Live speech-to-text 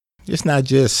It's not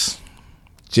just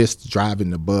driving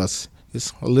the bus.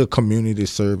 It's a little community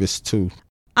service too.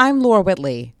 I'm Laura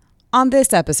Whitley. On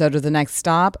this episode of The Next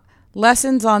Stop,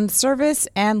 lessons on service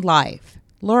and life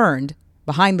learned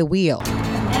behind the wheel.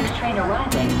 Next train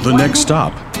arriving. The Next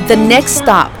Stop. The Next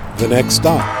Stop. The Next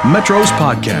Stop. Metro's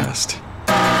podcast.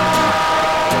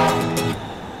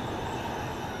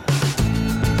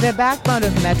 The backbone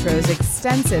of Metro's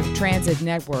extensive transit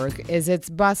network is its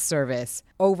bus service.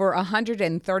 Over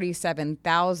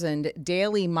 137,000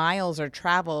 daily miles are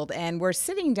traveled, and we're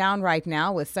sitting down right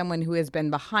now with someone who has been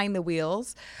behind the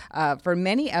wheels for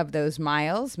many of those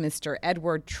miles, Mr.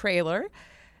 Edward Traylor.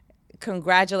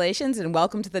 Congratulations and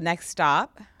welcome to The Next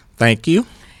Stop. Thank you.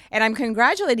 And I'm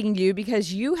congratulating you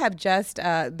because you have just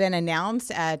been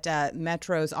announced at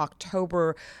Metro's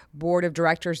October Board of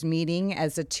Directors meeting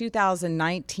as the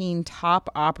 2019 Top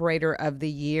Operator of the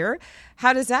Year.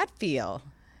 How does that feel?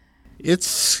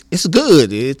 It's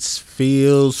good. It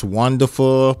feels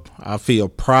wonderful. I feel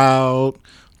proud.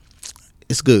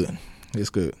 It's good. It's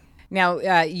good. Now,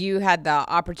 you had the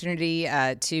opportunity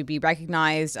to be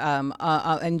recognized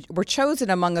and were chosen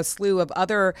among a slew of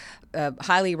other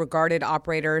highly regarded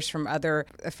operators from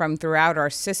throughout our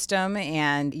system,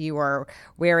 and you are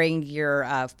wearing your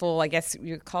full, I guess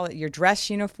you call it your dress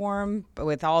uniform,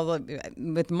 with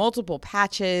with multiple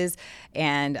patches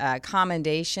and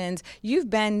commendations. You've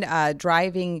been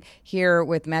driving here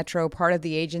with Metro, part of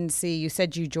the agency. You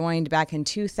said you joined back in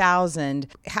 2000.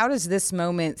 How does this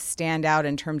moment stand out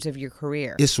in terms of your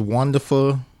career? It's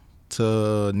wonderful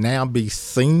to now be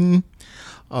seen.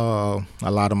 A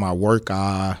lot of my work,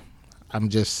 I'm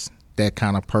just that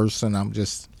kind of person. I'm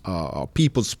just a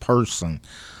people's person.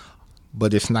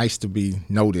 But it's nice to be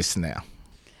noticed now.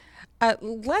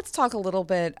 Let's talk a little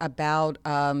bit about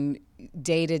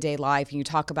day-to-day life. You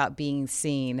talk about being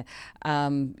seen.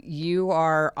 You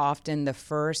are often the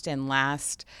first and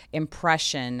last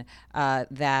impression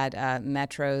that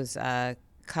Metro's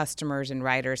customers and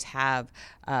riders have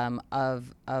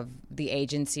of the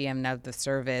agency and of the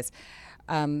service.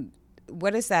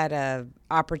 What does that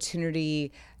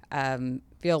opportunity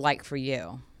feel like for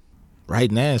you?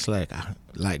 Right now, it's like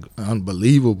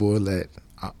unbelievable that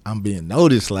I'm being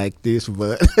noticed like this,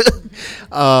 but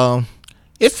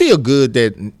it feels good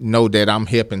that know that I'm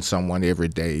helping someone every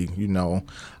day. You know,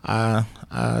 I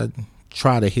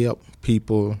try to help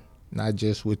people, not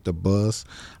just with the bus.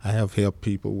 I have helped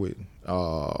people with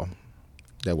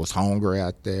that was hungry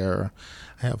out there.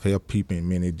 I have helped people in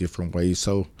many different ways.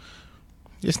 So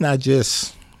it's not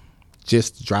just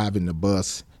driving the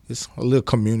bus. It's a little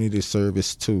community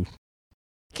service too.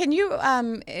 Can you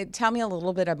tell me a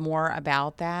little bit more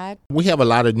about that? We have a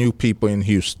lot of new people in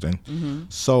Houston. Mm-hmm.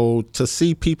 So to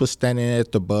see people standing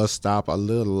at the bus stop a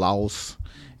little lost,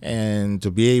 and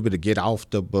to be able to get off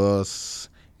the bus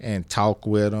and talk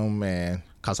with them, and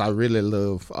because I really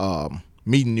love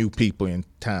meeting new people in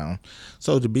town.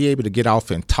 So to be able to get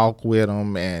off and talk with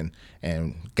them and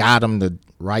guide them the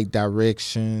right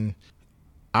direction.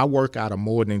 I work out of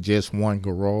more than just one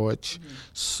garage,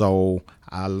 so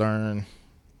I learn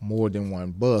more than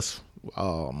one bus.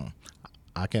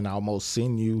 I can almost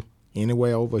send you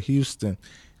anywhere over Houston,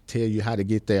 tell you how to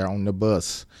get there on the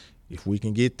bus. If we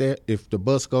can get there, if the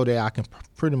bus go there, I can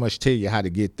pretty much tell you how to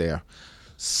get there.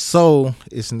 So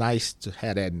it's nice to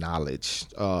have that knowledge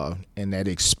and that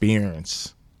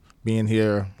experience. Being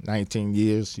here 19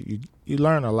 years, you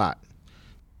learn a lot.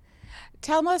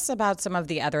 Tell us about some of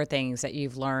the other things that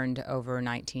you've learned over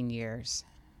 19 years.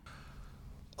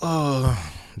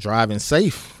 Driving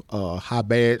safe. How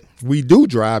bad we do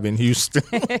drive in Houston.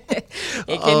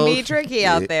 It can be tricky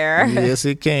out there. Yes,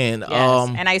 it can. Yes.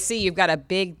 And I see you've got a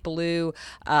big blue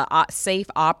safe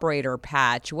operator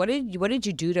patch. What did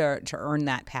you do to earn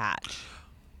that patch?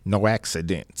 No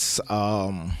accidents.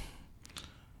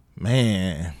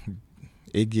 Man,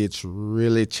 it gets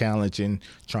really challenging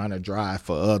trying to drive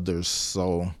for others.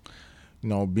 So,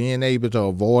 being able to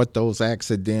avoid those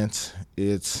accidents,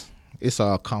 it's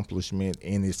an accomplishment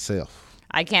in itself.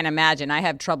 I can't imagine. I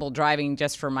have trouble driving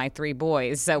just for my 3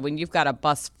 boys. So when you've got a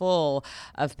bus full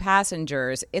of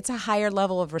passengers, it's a higher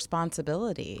level of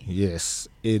responsibility. Yes,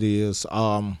 it is.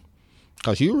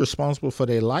 Because you're responsible for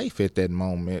their life at that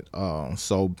moment.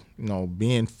 So,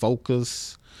 being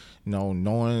focused,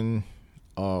 knowing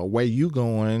where you're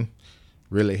going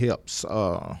really helps.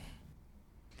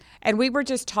 And we were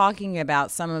just talking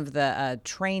about some of the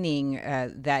training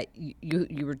that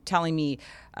you were telling me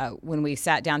when we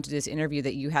sat down to this interview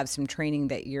that you have some training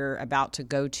that you're about to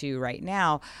go to right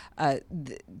now.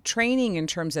 Training in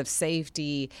terms of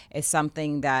safety is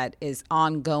something that is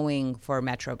ongoing for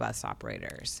Metro bus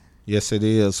operators. Yes, it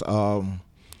is.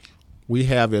 we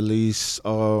have at least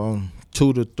 2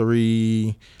 to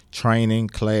 3 training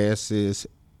classes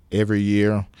every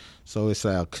year. So it's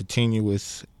a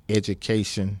continuous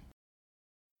education.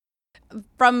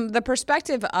 From the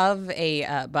perspective of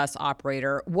a bus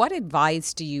operator, what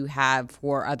advice do you have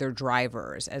for other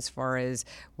drivers as far as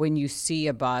when you see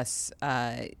a bus,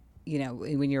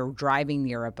 when you're driving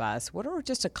near a bus? What are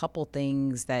just a couple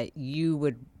things that you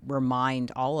would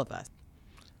remind all of us?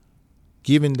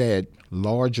 Giving that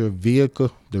larger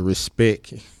vehicle the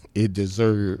respect it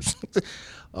deserves,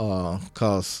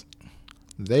 because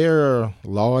they're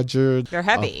larger. They're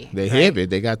heavy. They're right? heavy.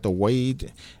 They got the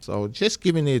weight. So just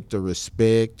giving it the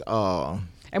respect. And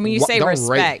when you say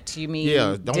respect, you mean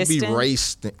don't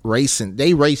distant? be racing.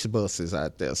 They race buses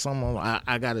out there. Some of them,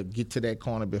 I got to get to that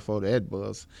corner before that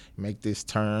bus, make this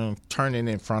turning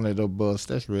in front of the bus.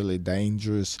 That's really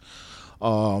dangerous.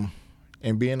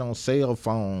 And being on cell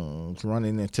phones,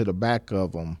 running into the back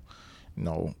of them.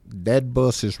 That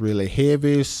bus is really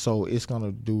heavy, so it's going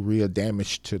to do real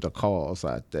damage to the cars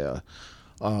out there.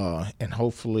 And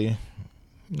hopefully,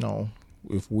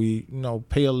 if we,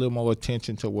 pay a little more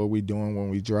attention to what we're doing when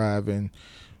we're driving,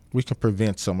 we can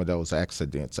prevent some of those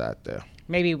accidents out there.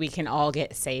 Maybe we can all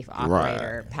get safe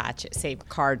operator patches, safe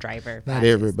car driver patches. Not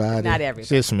everybody. Not everybody.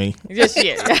 Just me. Just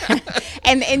you.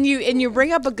 and you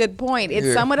bring up a good point.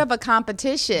 It's somewhat of a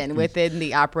competition within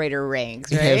the operator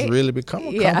ranks, right? It has really become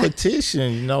a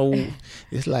competition.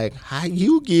 It's like, how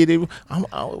you get it?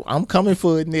 I'm coming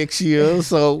for it next year.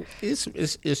 So it's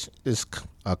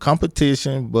a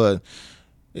competition, but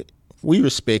we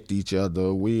respect each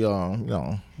other. We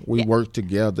work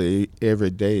together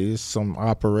every day. There's some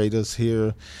operators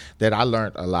here that I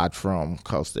learned a lot from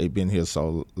because they've been here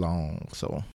so long.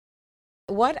 So,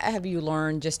 what have you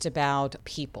learned just about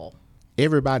people?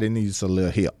 Everybody needs a little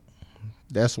help.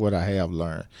 That's what I have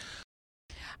learned.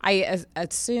 I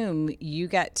assume you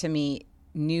get to meet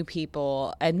new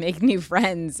people and make new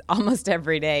friends almost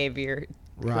every day of your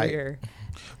career.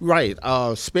 Right.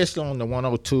 Especially on the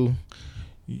 102.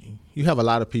 You have a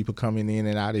lot of people coming in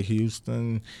and out of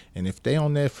Houston, and if they're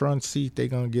on that front seat, they're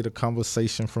going to get a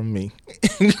conversation from me.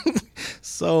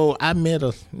 So I met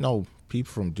people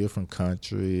from different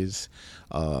countries,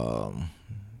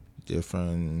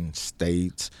 different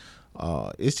states.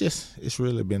 It's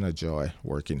really been a joy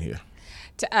working here.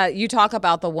 You talk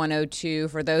about the 102.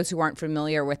 For those who aren't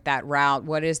familiar with that route,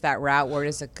 what is that route? Where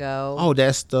does it go? Oh,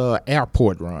 that's the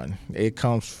airport run. It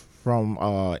comes from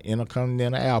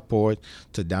Intercontinental Airport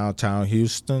to downtown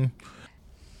Houston.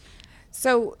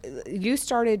 So you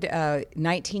started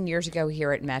 19 years ago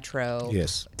here at Metro.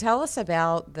 Yes. Tell us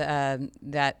about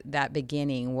that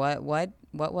beginning. What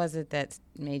was it that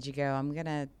made you go, I'm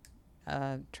going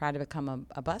to try to become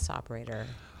a bus operator?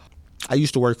 I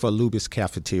used to work for Lubis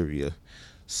Cafeteria,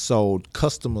 so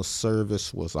customer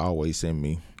service was always in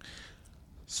me.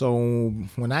 So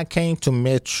when I came to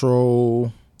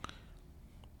Metro,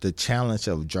 the challenge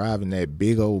of driving that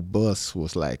big old bus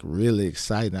was like really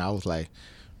exciting. I was like,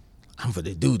 I'm going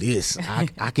to do this. I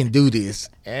can do this.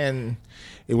 And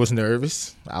it was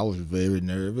nervous. I was very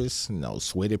nervous,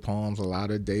 sweaty palms a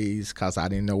lot of days because I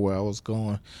didn't know where I was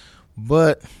going.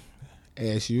 But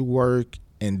as you work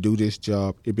and do this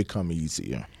job, it becomes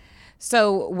easier.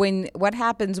 So what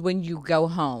happens when you go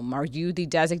home? Are you the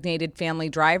designated family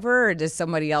driver, or does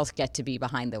somebody else get to be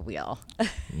behind the wheel?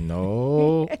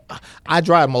 No, I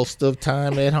drive most of the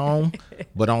time at home,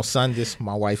 but on Sundays,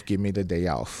 my wife give me the day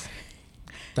off.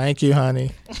 Thank you,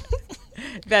 honey.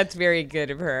 That's very good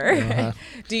of her. Uh-huh.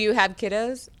 Do you have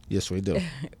kiddos? Yes, we do.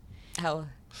 How?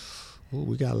 Ooh,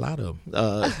 we got a lot of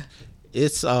them.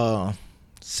 It's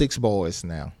 6 boys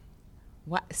now.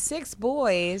 What, 6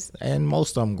 boys? And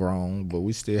most of them grown, but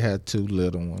we still have 2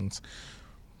 little ones.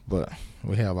 But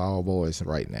we have all boys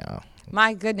right now.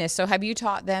 My goodness. So have you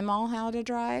taught them all how to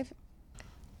drive?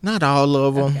 Not all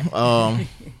of them. Okay.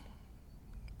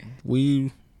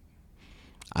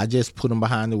 I just put them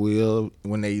behind the wheel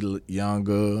when they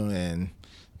younger and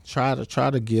try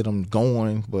to get them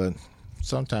going. But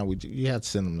sometimes you have to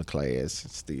send them to class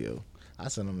still. I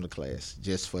send them to class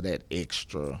just for that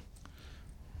extra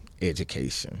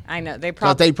education. I know they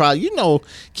probably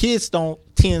kids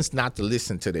tends not to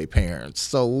listen to their parents,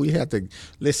 so we have to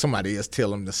let somebody else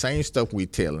tell them the same stuff we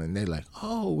tell them. They're like,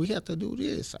 oh, we have to do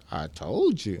this. I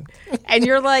told you. And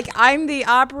you're like, I'm the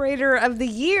operator of the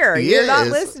year. Yes. You're not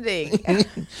listening.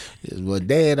 Well,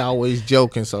 Dad always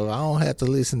joking, so I don't have to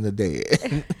listen to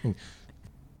Dad.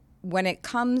 When it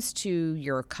comes to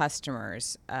your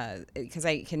customers, because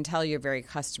I can tell you're very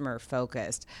customer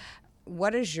focused,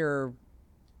 what is your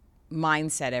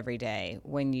mindset every day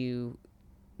when you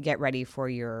get ready for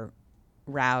your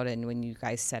route and when you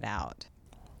guys set out?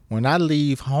 When I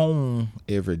leave home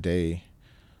every day,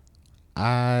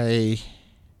 I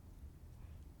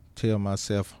tell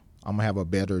myself I'm gonna have a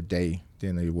better day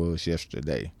than it was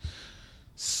yesterday.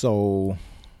 So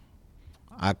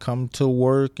I come to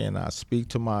work and I speak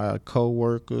to my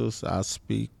coworkers. I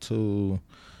speak to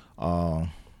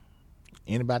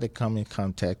anybody come in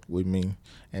contact with me,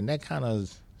 and that kind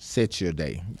of sets your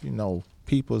day. You know,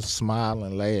 people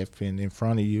smiling, laughing in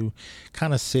front of you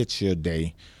kind of sets your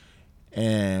day.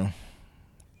 And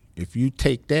if you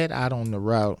take that out on the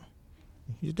route,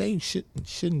 your day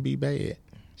shouldn't be bad.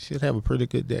 Should have a pretty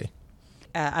good day.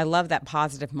 I love that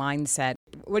positive mindset.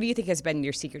 What do you think has been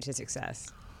your secret to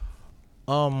success?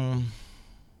 I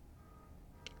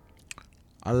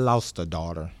lost a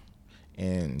daughter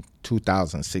in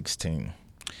 2016,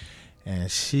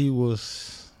 and she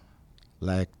was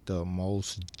like the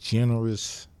most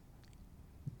generous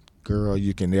girl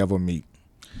you can ever meet.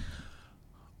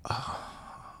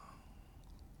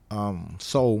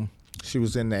 So she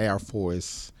was in the Air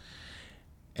Force,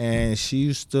 and she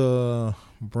used to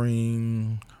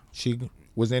bring, she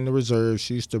was in the reserve,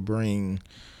 she used to bring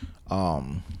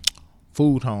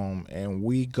food home, and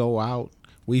we go out,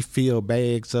 we fill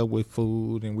bags up with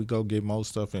food, and we go get more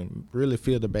stuff and really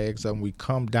fill the bags up, and we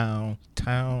come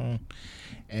downtown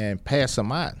and pass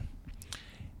them out.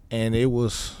 And it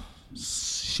was,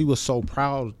 she was so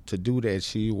proud to do that.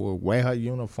 She would wear her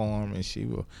uniform and she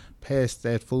would pass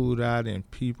that food out, and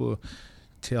people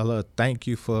tell her thank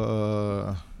you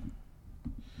for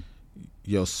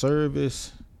your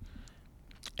service,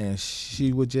 and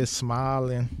she would just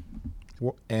smile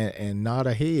and nod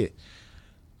her head.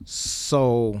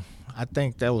 So I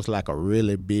think that was like a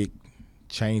really big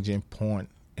changing point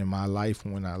in my life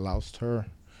when I lost her.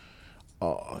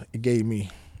 It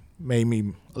made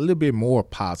me a little bit more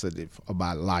positive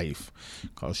about life,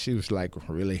 because she was like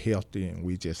really healthy, and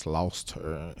we just lost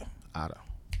her out of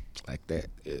like that.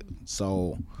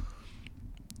 So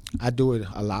I do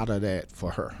a lot of that for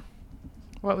her.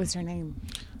 What was her name?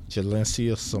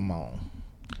 Jalencia Simone.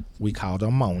 We called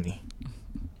her Moni.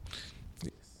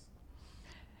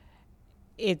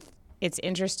 It's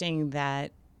interesting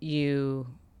that you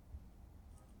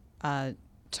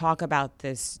talk about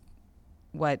this,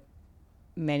 what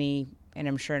many, and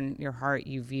I'm sure in your heart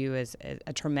you view as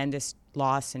a tremendous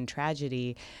loss and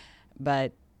tragedy,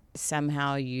 but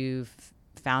somehow you've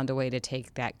found a way to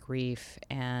take that grief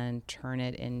and turn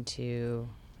it into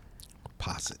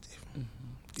positive. Mm-hmm.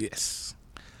 Yes.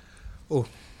 Oh,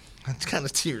 I'm kind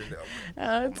of tearing up.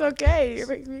 It's okay. You're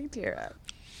making me tear up.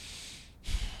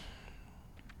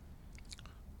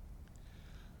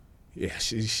 Yeah,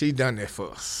 she done that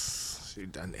for us. She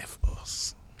done that for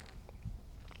us.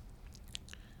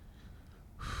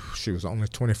 She was only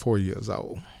 24 years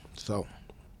old. So,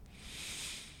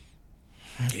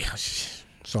 yeah.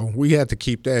 So we had to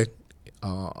keep that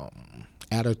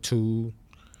attitude,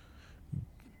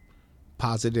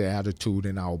 positive attitude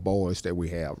in our boys that we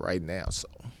have right now. So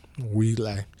we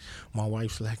like, my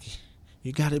wife's like,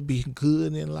 you got to be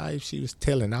good in life. She was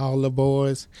telling all the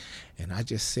boys, and I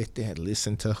just sit there and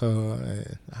listen to her,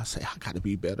 and I say, I got to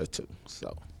be better too.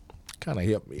 So kind of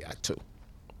helped me out too.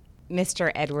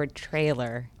 Mr. Edward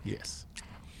Traylor. Yes.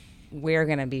 We're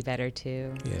going to be better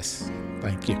too. Yes.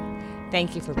 Thank you.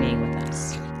 Thank you for being with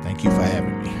us. Thank you for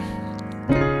having me.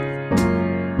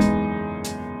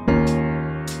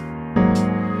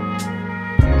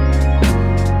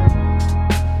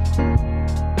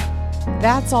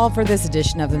 That's all for this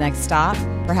edition of The Next Stop.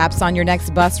 Perhaps on your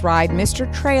next bus ride,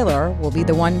 Mr. Traylor will be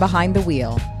the one behind the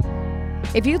wheel.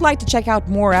 If you'd like to check out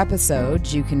more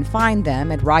episodes, you can find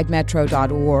them at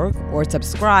ridemetro.org or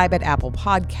subscribe at Apple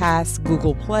Podcasts,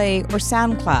 Google Play, or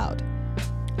SoundCloud.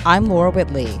 I'm Laura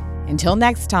Whitley. Until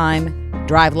next time,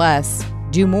 drive less,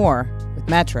 do more with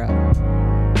Metro.